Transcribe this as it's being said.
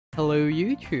Hello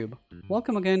YouTube!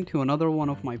 Welcome again to another one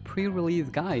of my pre-release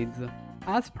guides.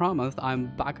 As promised, I'm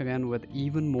back again with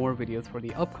even more videos for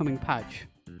the upcoming patch.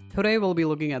 Today we'll be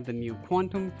looking at the new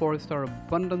Quantum 4-star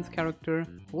Abundance character,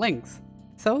 Lynx.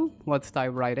 So let's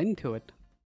dive right into it.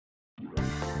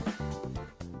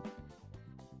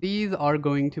 These are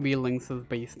going to be Lynx's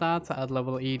base stats at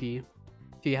level 80.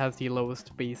 She has the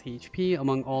lowest base HP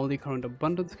among all the current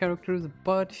Abundance characters,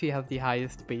 but she has the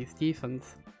highest base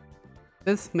defense.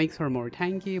 This makes her more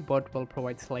tanky, but will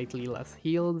provide slightly less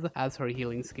heals as her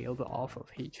healing scales off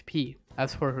of HP.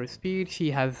 As for her speed,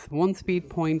 she has 1 speed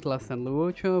point less than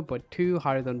Luocha, but 2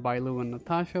 higher than Bailu and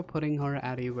Natasha, putting her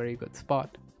at a very good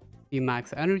spot. The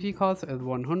max energy cost is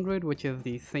 100, which is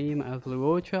the same as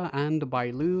Luocha and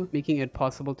Bailu, making it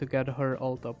possible to get her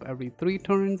ult up every 3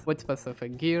 turns with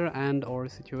specific gear and or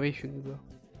situations.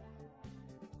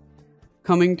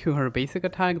 Coming to her basic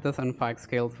attack, this in fact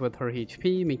scales with her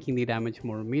HP, making the damage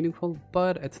more meaningful,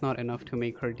 but it's not enough to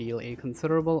make her deal a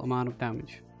considerable amount of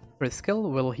damage. Her skill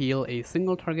will heal a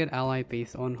single target ally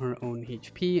based on her own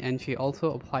HP, and she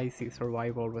also applies the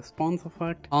survival response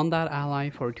effect on that ally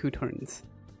for 2 turns.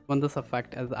 When this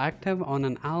effect is active on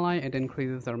an ally, it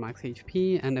increases their max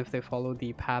HP, and if they follow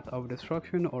the path of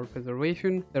destruction or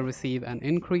preservation, they receive an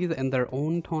increase in their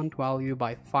own taunt value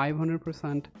by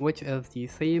 500%, which is the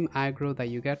same aggro that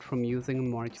you get from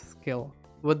using March's skill.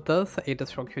 With this, a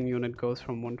destruction unit goes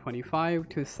from 125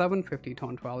 to 750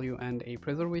 taunt value, and a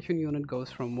preservation unit goes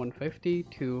from 150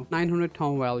 to 900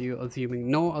 taunt value,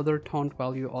 assuming no other taunt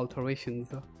value alterations.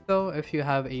 So if you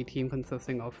have a team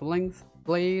consisting of Lynx,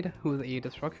 Blade, who's a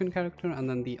destruction character, and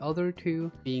then the other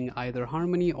 2 being either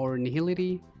Harmony or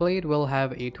Nihility, Blade will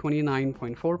have a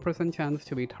 29.4% chance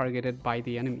to be targeted by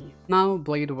the enemy. Now,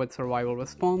 Blade with survival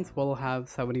response will have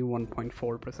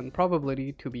 71.4%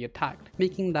 probability to be attacked,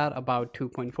 making that about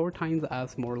 2.4 times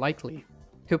as more likely.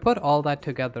 To put all that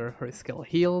together, her skill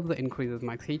heals, increases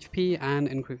max HP, and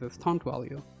increases taunt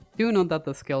value. Do note that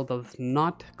the skill does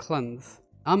not cleanse.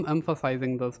 I'm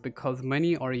emphasizing this because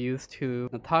many are used to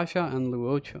Natasha and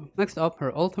Luocha. Next up,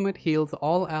 her ultimate heals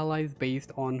all allies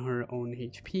based on her own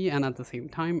HP, and at the same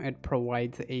time it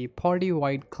provides a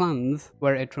party-wide cleanse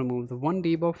where it removes 1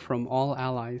 debuff from all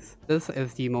allies. This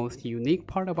is the most unique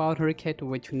part about her kit,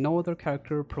 which no other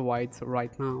character provides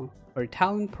right now. Her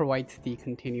talent provides the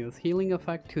continuous healing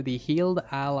effect to the healed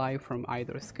ally from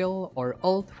either skill or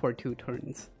ult for 2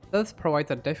 turns. This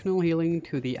provides additional healing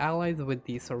to the allies with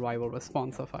the survival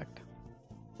response effect.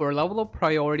 For level up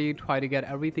priority, try to get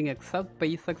everything except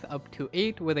basics up to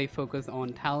 8 with a focus on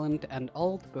talent and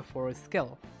ult before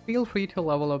skill. Feel free to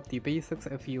level up the basics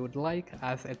if you would like,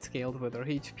 as it scales with her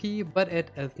HP, but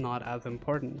it is not as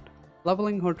important.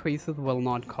 Leveling her traces will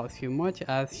not cost you much,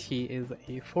 as she is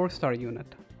a 4-star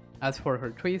unit. As for her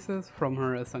traces, from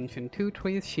her Ascension 2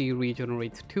 trace, she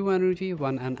regenerates 2 energy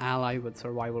when an ally with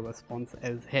survival response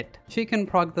is hit. She can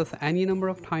proc this any number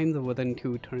of times within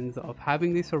 2 turns of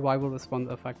having the survival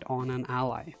response effect on an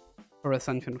ally. Her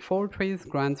Ascension 4 trace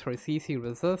grants her CC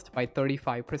resist by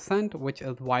 35%, which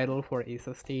is vital for a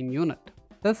sustained unit.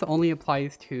 This only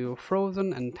applies to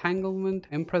Frozen, Entanglement,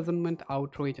 Imprisonment,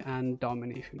 Outrage, and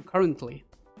Domination currently.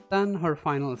 Then her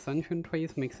final Ascension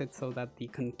trace makes it so that the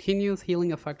continuous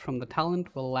healing effect from the talent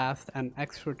will last an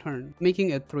extra turn,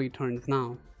 making it 3 turns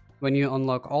now. When you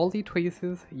unlock all the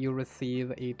traces, you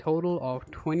receive a total of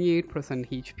 28%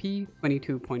 HP,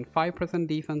 22.5%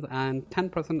 defense, and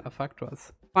 10% effect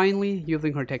res. Finally,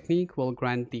 using her technique will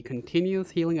grant the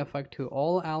continuous healing effect to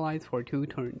all allies for 2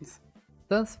 turns.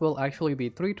 This will actually be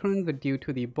 3 turns due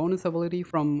to the bonus ability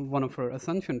from one of her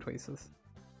Ascension traces.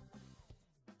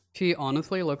 She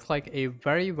honestly looks like a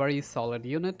very solid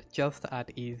unit just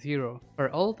at E0. Her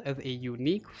ult is a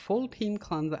unique full team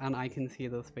cleanse, and I can see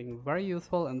this being very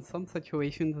useful in some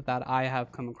situations that I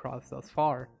have come across thus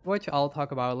far, which I'll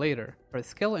talk about later. Her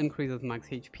skill increases max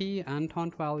HP and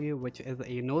taunt value, which is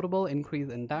a notable increase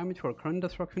in damage for current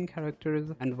destruction characters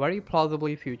and very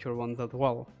plausibly future ones as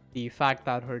well. The fact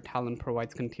that her talent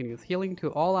provides continuous healing to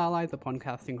all allies upon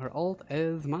casting her ult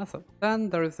is massive. Then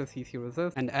there is the CC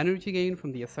resist and energy gain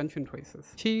from the Ascension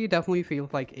traces. She definitely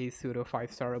feels like a pseudo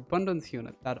 5-star Abundance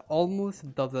unit that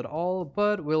almost does it all,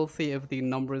 but we'll see if the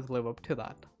numbers live up to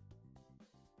that.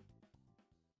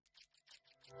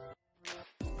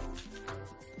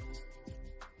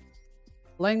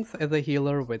 Lynx is a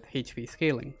healer with HP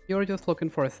scaling. You're just looking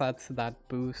for sets that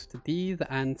boost these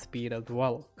and speed as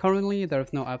well. Currently,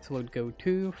 there's no absolute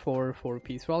go-to for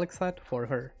 4-piece relic set for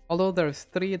her, although there's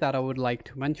 3 that I would like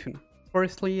to mention.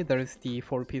 Firstly, there's the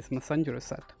 4-piece messenger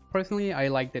set. Personally, I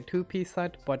like the 2-piece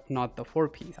set but not the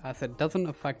 4-piece, as it doesn't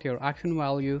affect your action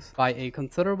values by a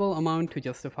considerable amount to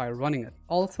justify running it.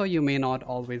 Also, you may not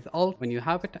always ult when you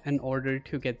have it in order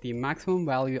to get the maximum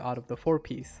value out of the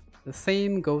 4-piece. The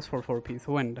same goes for 4-piece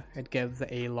wind. It gives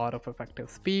a lot of effective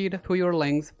speed to your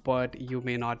Lynx, but you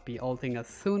may not be ulting as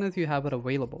soon as you have it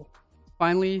available.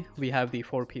 Finally, we have the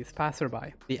 4-piece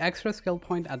passerby. The extra skill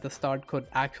point at the start could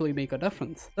actually make a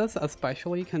difference. This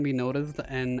especially can be noticed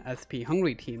in SP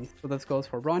hungry teams, so this goes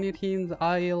for Bronya teams,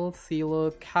 Isle,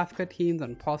 Sela, Kafka teams,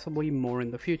 and possibly more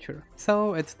in the future.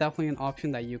 So it's definitely an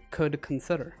option that you could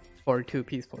consider. For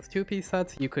 2-piece plus 2-piece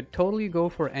sets, you could totally go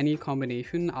for any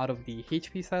combination out of the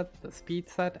HP set, the speed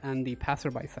set, and the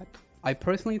passerby set. I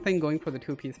personally think going for the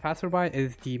 2-piece passerby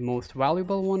is the most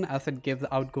valuable one, as it gives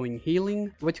outgoing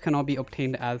healing, which cannot be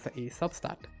obtained as a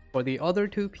substat. For the other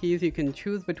 2-piece, you can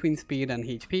choose between speed and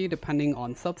HP depending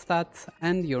on substats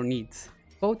and your needs.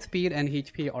 Both speed and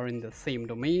HP are in the same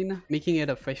domain, making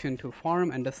it efficient to farm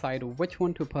and decide which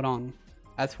one to put on.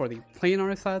 As for the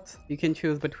planar sets, you can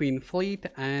choose between Fleet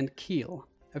and Keel.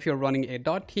 If you're running a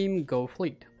dot team, go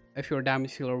Fleet. If your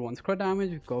damage dealer wants crit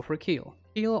damage, go for Keel.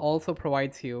 Keel also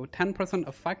provides you 10%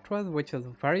 effect res, which is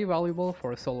very valuable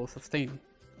for solo sustain.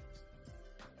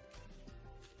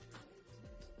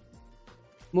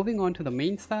 Moving on to the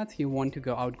main stats, you want to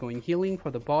go outgoing healing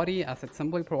for the body, as it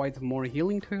simply provides more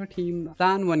healing to your team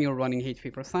than when you're running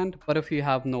HP %, but if you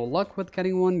have no luck with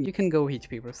getting one, you can go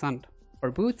HP %.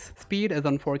 For boots, speed is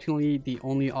unfortunately the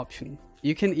only option.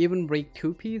 You can even break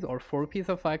 2-piece or 4-piece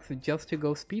effects just to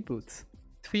go speed boots.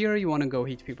 Sphere, you want to go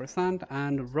HP %,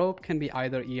 and rope can be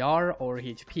either ER or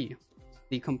HP.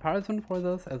 The comparison for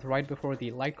this is right before the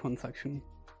Lightcone section.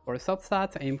 For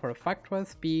substats, aim for effect res,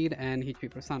 speed, and HP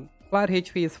 %. Flat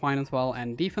HP is fine as well,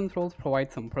 and defense rolls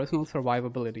provide some personal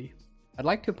survivability. I'd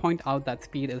like to point out that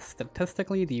speed is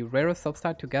statistically the rarest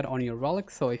substat to get on your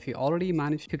Relics, so if you already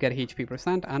managed to get HP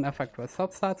 % and effect res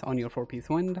substats on your 4-piece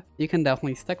wind, you can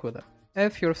definitely stick with it.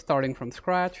 If you're starting from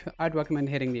scratch, I'd recommend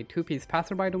hitting the 2-piece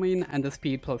passerby domain and the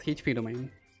speed plus HP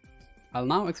domain. I'll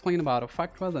now explain about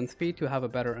effect res and speed to have a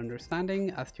better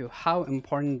understanding as to how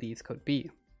important these could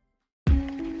be.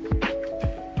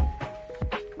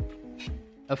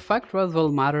 Effect res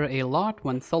will matter a lot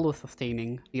when solo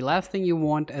sustaining. The last thing you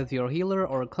want is your healer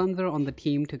or cleanser on the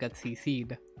team to get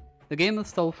CC'd. The game is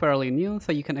still fairly new,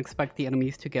 so you can expect the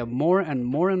enemies to get more and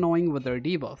more annoying with their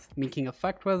debuffs, making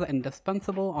effect res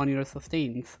indispensable on your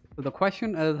sustains. So the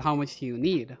question is, how much do you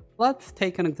need? Let's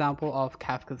take an example of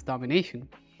Kafka's domination.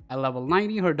 At level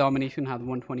 90, her domination has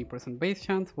 120% base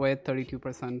chance with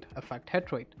 32% effect hit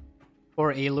rate.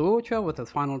 For a Luocha with his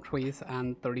final trace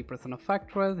and 30%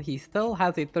 effect res, he still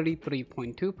has a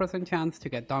 33.2% chance to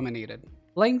get dominated.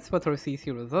 Lynx with her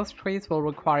CC resist trace will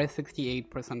require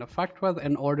 68% effect res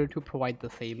in order to provide the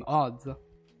same odds.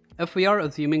 If we are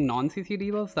assuming non-CC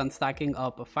debuffs, then stacking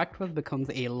up effect res becomes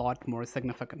a lot more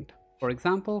significant. For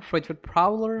example, Frigid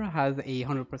Prowler has a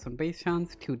 100% base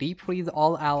chance to deep freeze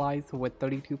all allies with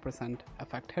 32%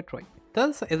 effect hit rate.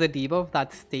 This is a debuff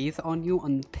that stays on you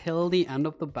until the end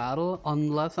of the battle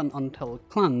unless and until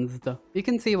cleansed. You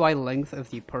can see why Lynx is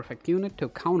the perfect unit to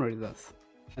counter this.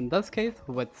 In this case,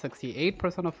 with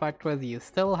 68% effect res, you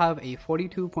still have a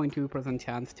 42.2%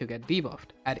 chance to get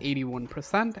debuffed. At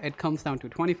 81%, it comes down to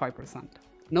 25%.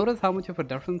 Notice how much of a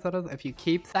difference it is if you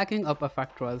keep stacking up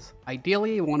effect res.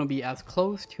 Ideally, you want to be as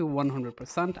close to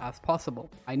 100% as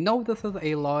possible. I know this is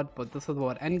a lot, but this is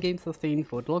what endgame sustains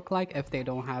would look like if they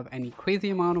don't have any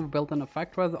crazy amount of built-in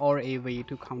effect res or a way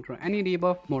to counter any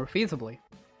debuff more feasibly.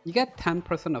 You get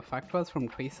 10% effect res from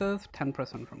traces,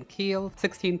 10% from Keel,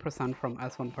 16% from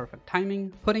S1 perfect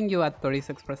timing, putting you at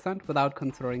 36% without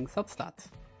considering substats.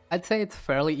 I'd say it's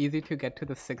fairly easy to get to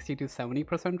the 60 to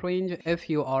 70% range if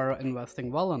you are investing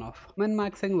well enough.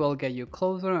 Min-maxing will get you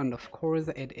closer, and of course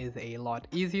it is a lot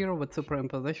easier with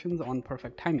superimpositions on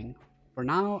perfect timing. For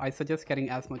now, I suggest getting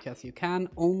as much as you can,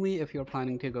 only if you're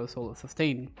planning to go solo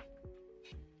sustain.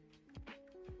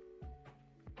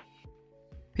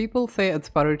 People say it's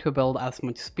better to build as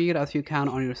much speed as you can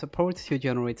on your supports to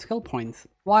generate skill points.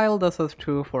 While this is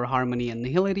true for Harmony and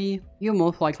Nihility, you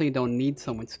most likely don't need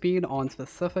so much speed on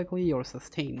specifically your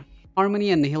sustain.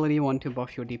 Harmony and Nihility want to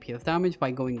buff your DPS damage by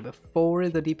going before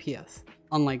the DPS.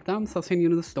 Unlike them, sustain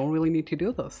units don't really need to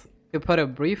do this. To put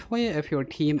it briefly, if your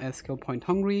team is skill point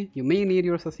hungry, you may need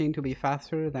your sustain to be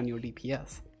faster than your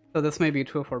DPS. So this may be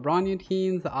true for Bronya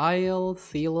teams, Isle,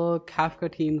 Sela,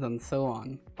 Kafka teams, and so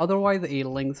on. Otherwise, a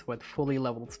Lynx with fully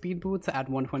leveled speed boots at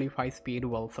 125 speed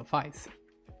will suffice.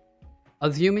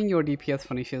 Assuming your DPS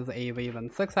finishes a wave in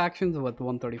 6 actions with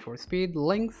 134 speed,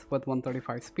 Lynx with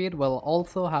 135 speed will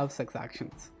also have 6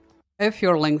 actions. If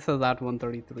your Lynx is at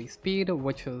 133 speed,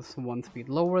 which is 1 speed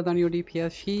lower than your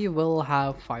DPS, she will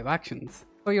have 5 actions.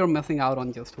 So you're missing out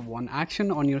on just 1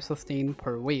 action on your sustain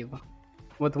per wave.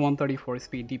 With 134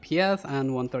 speed DPS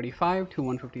and 135 to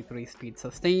 153 speed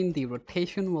sustain, the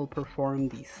rotation will perform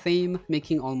the same,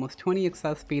 making almost 20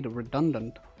 excess speed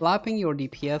redundant. Slapping your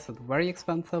DPS is very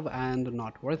expensive and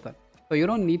not worth it, so you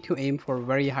don't need to aim for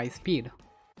very high speed.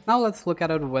 Now let's look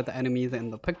at it with enemies in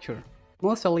the picture.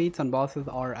 Most elites and bosses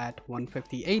are at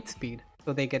 158 speed,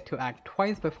 so they get to act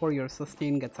twice before your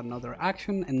sustain gets another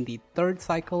action in the 3rd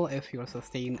cycle if your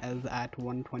sustain is at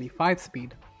 125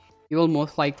 speed. You will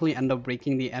most likely end up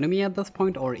breaking the enemy at this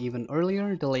point or even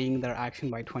earlier, delaying their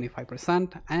action by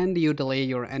 25%, and you delay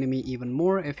your enemy even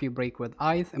more if you break with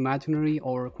Ice, Imaginary,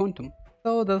 or Quantum.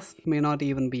 So this may not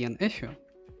even be an issue.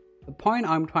 The point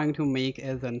I'm trying to make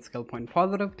is in skill point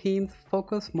positive teams,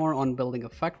 focus more on building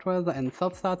effect res and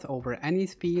substats over any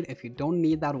speed if you don't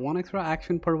need that 1 extra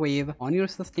action per wave on your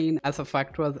sustain, as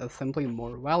effect res is simply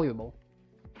more valuable.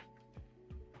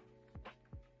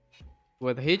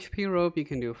 With HP rope you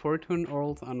can do 4-turn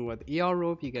ults, and with ER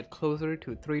rope you get closer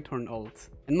to 3-turn ults.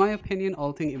 In my opinion,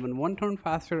 ulting even 1 turn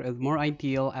faster is more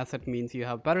ideal, as it means you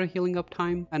have better healing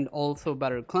uptime and also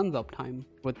better cleanse uptime.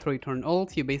 With 3-turn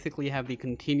ults you basically have the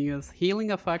continuous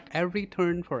healing effect every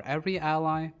turn for every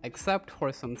ally, except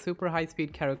for some super high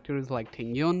speed characters like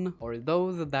Tingyun or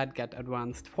those that get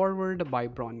advanced forward by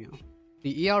Bronya.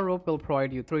 The ER rope will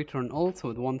provide you 3-turn ults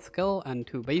with 1 skill and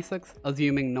 2 basics,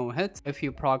 assuming no hits if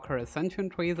you proc her Ascension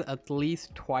trays at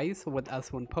least twice with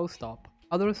S1 post-op.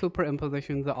 Other super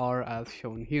impositions are as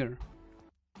shown here.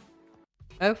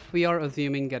 If we are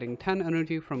assuming getting 10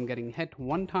 energy from getting hit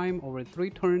 1 time over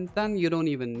 3 turns, then you don't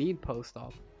even need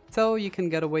post-op. So you can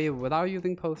get away without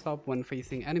using post-op when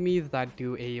facing enemies that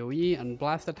do AoE and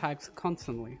blast attacks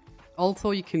constantly.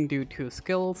 Also, you can do 2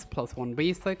 skills plus 1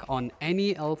 basic on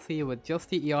any LC with just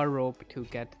the ER rope to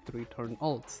get 3-turn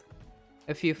ults.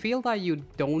 If you feel that you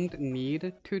don't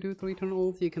need to do 3-turn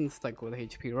ults, you can stick with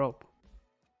HP rope.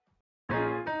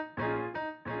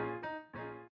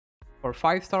 For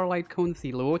 5-star Lightcones,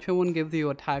 the Luocha one gives you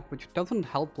attack which doesn't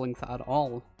help Lynx at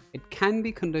all. It can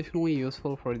be conditionally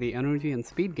useful for the energy and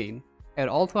speed gain. It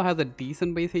also has a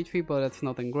decent base HP, but it's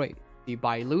nothing great. The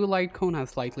Bailu Lightcone has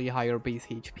slightly higher base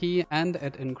HP and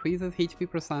it increases HP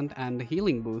percent and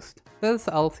healing boost. This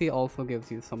LC also gives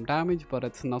you some damage, but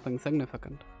it's nothing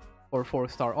significant. For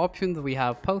 4-star options we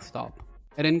have post-op.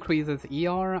 It increases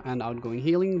ER and outgoing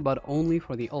healing, but only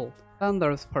for the ult. Then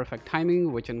there's perfect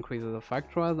timing, which increases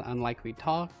effect res, and like we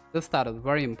talked, this stat is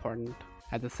very important.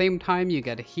 At the same time you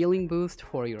get a healing boost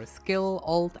for your skill,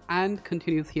 ult, and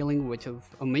continuous healing, which is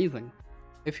amazing.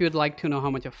 If you'd like to know how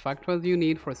much effect res you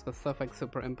need for specific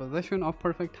superimposition of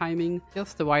perfect timing,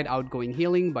 just divide outgoing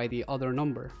healing by the other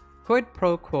number. Quid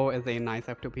pro quo is a nice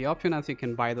F2P option, as you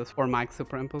can buy this for max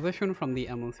superimposition from the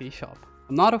MOC shop.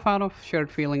 I'm not a fan of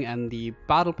Shared Feeling and the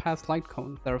Battle Pass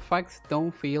Lightcone. Their effects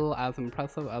don't feel as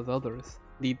impressive as others.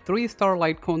 The 3-star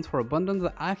Lightcones for Abundance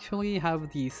actually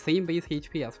have the same base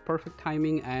HP as Perfect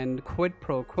Timing and Quid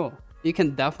Pro Quo. You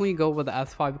can definitely go with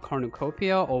S5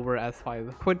 Cornucopia over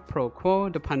S5 Quid Pro Quo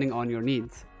depending on your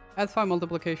needs. S5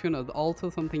 multiplication is also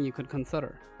something you could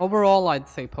consider. Overall, I'd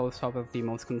say post-op is the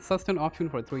most consistent option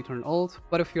for 3-turn ults,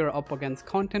 but if you're up against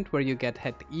content where you get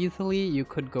hit easily, you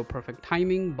could go Perfect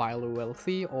Timing, Bailu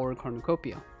LC, or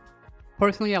Cornucopia.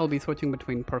 Personally, I'll be switching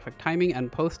between Perfect Timing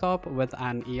and post-op with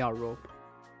an ER rope.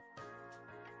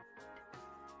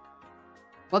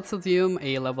 Let's assume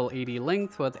a level 80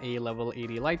 Lynx with a level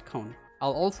 80 Lightcone.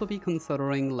 I'll also be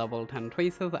considering level 10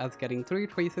 traces, as getting 3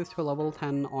 traces to level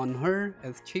 10 on her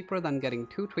is cheaper than getting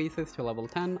 2 traces to level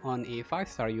 10 on a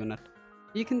 5-star unit.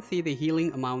 You can see the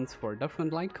healing amounts for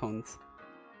different Lightcones.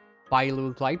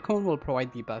 Bailu's Lightcone will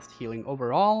provide the best healing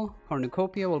overall,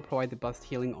 Cornucopia will provide the best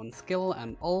healing on skill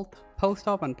and ult,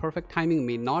 post-op and perfect timing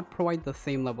may not provide the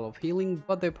same level of healing,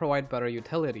 but they provide better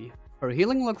utility. Her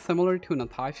healing looks similar to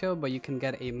Natasha, but you can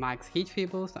get a max HP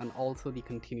boost and also the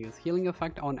continuous healing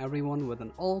effect on everyone with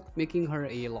an ult, making her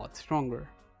a lot stronger.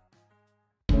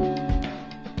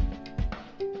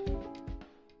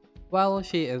 Well,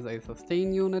 she is a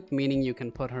sustain unit, meaning you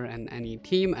can put her in any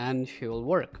team and she'll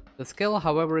work. The skill,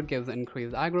 however, gives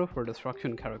increased aggro for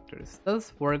destruction characters.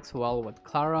 This works well with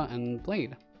Clara and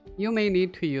Blade. You may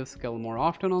need to use skill more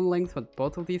often on Lynx with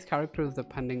both of these characters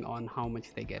depending on how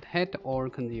much they get hit or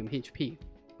consume HP.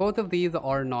 Both of these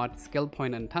are not skill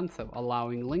point intensive,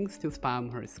 allowing Lynx to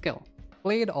spam her skill.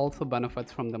 Blade also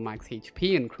benefits from the max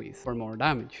HP increase for more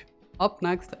damage. Up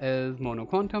next is Mono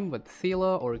Quantum with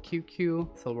Sela or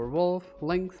QQ, Silver Wolf,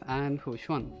 Lynx, and Fu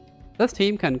Xuan. This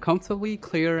team can comfortably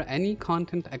clear any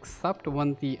content except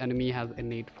when the enemy has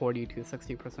innate 40 to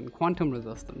 60% quantum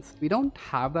resistance. We don't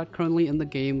have that currently in the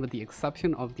game with the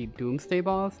exception of the Doomsday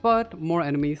boss, but more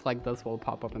enemies like this will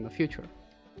pop up in the future.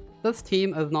 This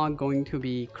team is not going to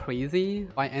be crazy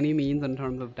by any means in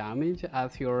terms of damage,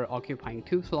 as you're occupying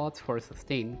 2 slots for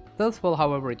sustain. This will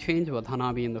however change with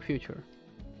Hanabi in the future.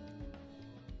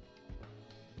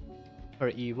 Her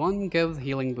E1 gives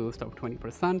healing boost of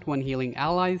 20% when healing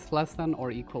allies less than or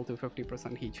equal to 50%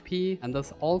 HP, and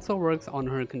this also works on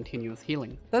her continuous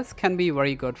healing. This can be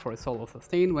very good for solo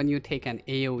sustain when you take an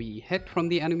AoE hit from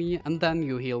the enemy and then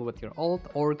you heal with your ult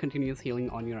or continuous healing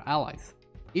on your allies.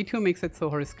 E2 makes it so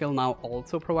her skill now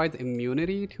also provides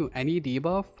immunity to any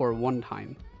debuff for 1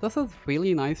 time. This is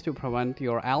really nice to prevent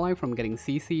your ally from getting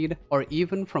CC'd or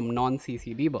even from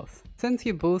non-CC debuffs. Since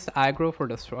you boost aggro for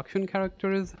destruction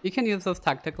characters, you can use this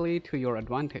tactically to your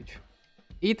advantage.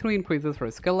 E3 increases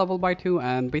her skill level by 2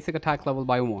 and basic attack level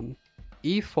by 1.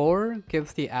 E4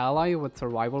 gives the ally with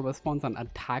survival response an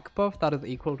attack buff that is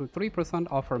equal to 3%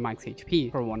 of her max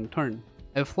HP for 1 turn.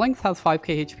 If Lynx has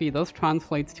 5k HP, this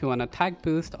translates to an attack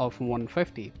boost of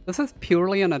 150. This is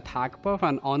purely an attack buff,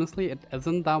 and honestly it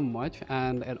isn't that much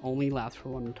and it only lasts for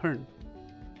 1 turn.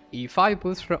 E5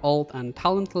 boosts her ult and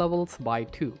talent levels by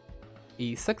 2.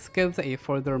 E6 gives a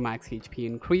further max HP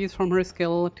increase from her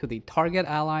skill to the target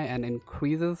ally and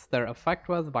increases their effect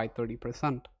res by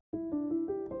 30%.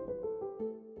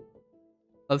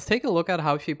 Let's take a look at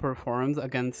how she performs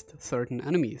against certain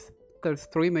enemies. There's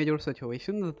 3 major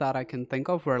situations that I can think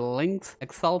of where Lynx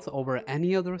excels over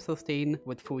any other sustain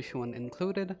with Fushuan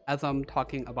included, as I'm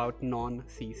talking about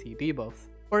non-CC debuffs.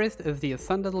 First is the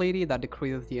Ascended Lady that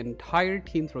decreases the entire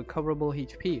team's recoverable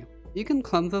HP. You can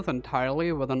cleanse this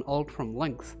entirely with an ult from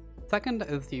Lynx. Second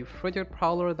is the Frigid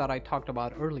Prowler that I talked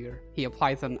about earlier. He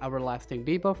applies an everlasting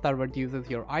debuff that reduces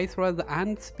your ice res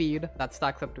and speed that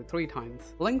stacks up to 3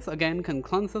 times. Lynx again can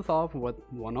cleanse this off with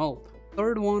 1 ult.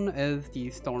 Third one is the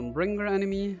Stormbringer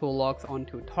enemy, who locks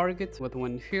onto targets with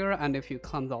Wind Shear, and if you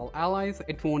cleanse all allies,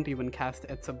 it won't even cast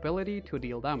its ability to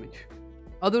deal damage.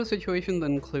 Other situations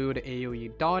include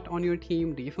AoE dot on your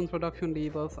team, defense reduction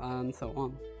debuffs, and so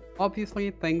on.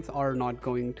 Obviously, things are not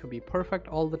going to be perfect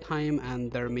all the time, and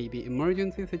there may be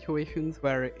emergency situations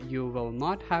where you will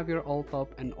not have your ult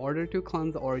up in order to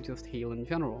cleanse or just heal in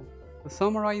general. To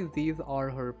summarize, these are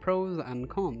her pros and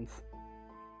cons.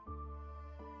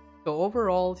 So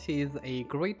overall, she is a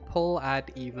great pull at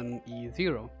even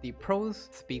E0. The pros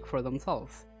speak for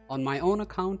themselves. On my own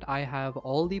account, I have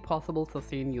all the possible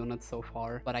sustain units so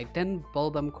far, but I didn't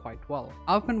build them quite well.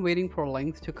 I've been waiting for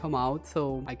Lynx to come out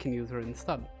so I can use her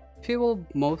instead. She will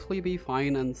mostly be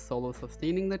fine in solo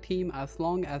sustaining the team as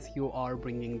long as you are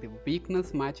bringing the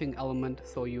weakness matching element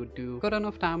so you do good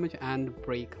enough damage and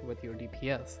break with your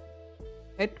DPS.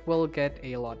 It will get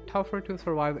a lot tougher to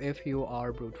survive if you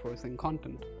are brute forcing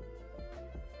content.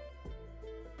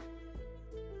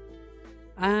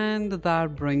 And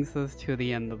that brings us to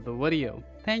the end of the video.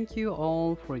 Thank you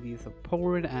all for the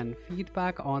support and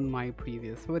feedback on my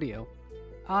previous video.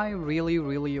 I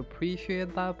really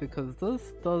appreciate that because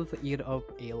this does eat up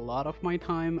a lot of my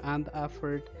time and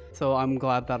effort, so I'm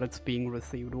glad that it's being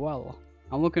received well.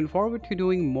 I'm looking forward to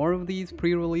doing more of these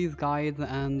pre-release guides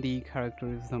and the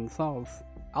characters themselves.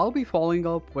 I'll be following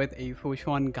up with a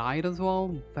Fushuan guide as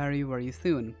well very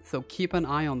soon, so keep an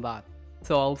eye on that.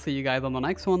 So I'll see you guys on the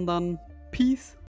next one then. Peace!